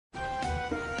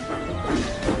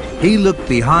He looked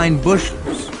behind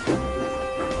bushes.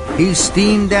 He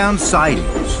steamed down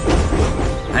sidings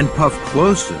and puffed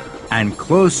closer and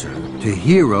closer to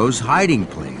Hero's hiding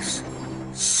place.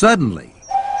 Suddenly,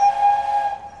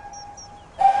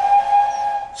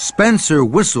 Spencer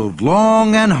whistled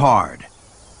long and hard.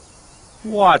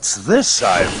 What's this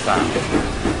I've found?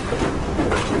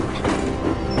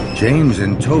 James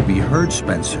and Toby heard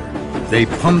Spencer. They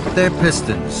pumped their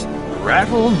pistons.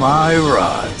 Rattle my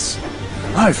rods.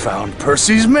 I found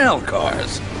Percy's mail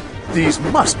cars. These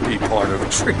must be part of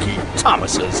Tricky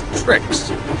Thomas's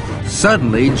tricks.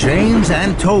 Suddenly, James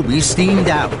and Toby steamed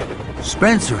out.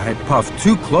 Spencer had puffed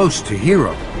too close to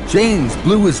Hero. James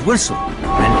blew his whistle,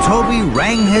 and Toby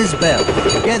rang his bell.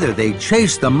 Together they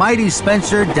chased the mighty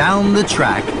Spencer down the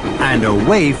track and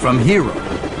away from Hero.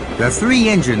 The three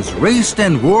engines raced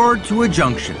and roared to a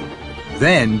junction.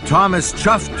 Then Thomas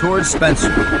chuffed towards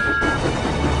Spencer.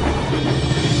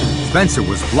 Spencer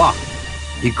was blocked.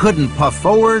 He couldn't puff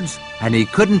forwards, and he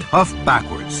couldn't huff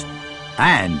backwards.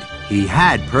 And he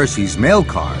had Percy's mail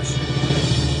cars.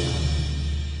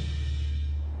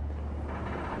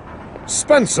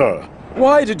 Spencer,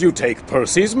 why did you take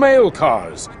Percy's mail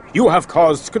cars? You have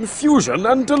caused confusion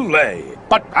and delay.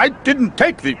 But I didn't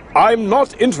take the... I'm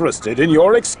not interested in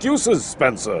your excuses,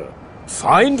 Spencer.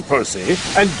 Find Percy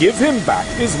and give him back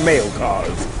his mail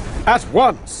cars. At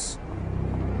once.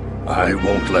 I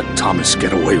won't let Thomas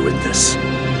get away with this.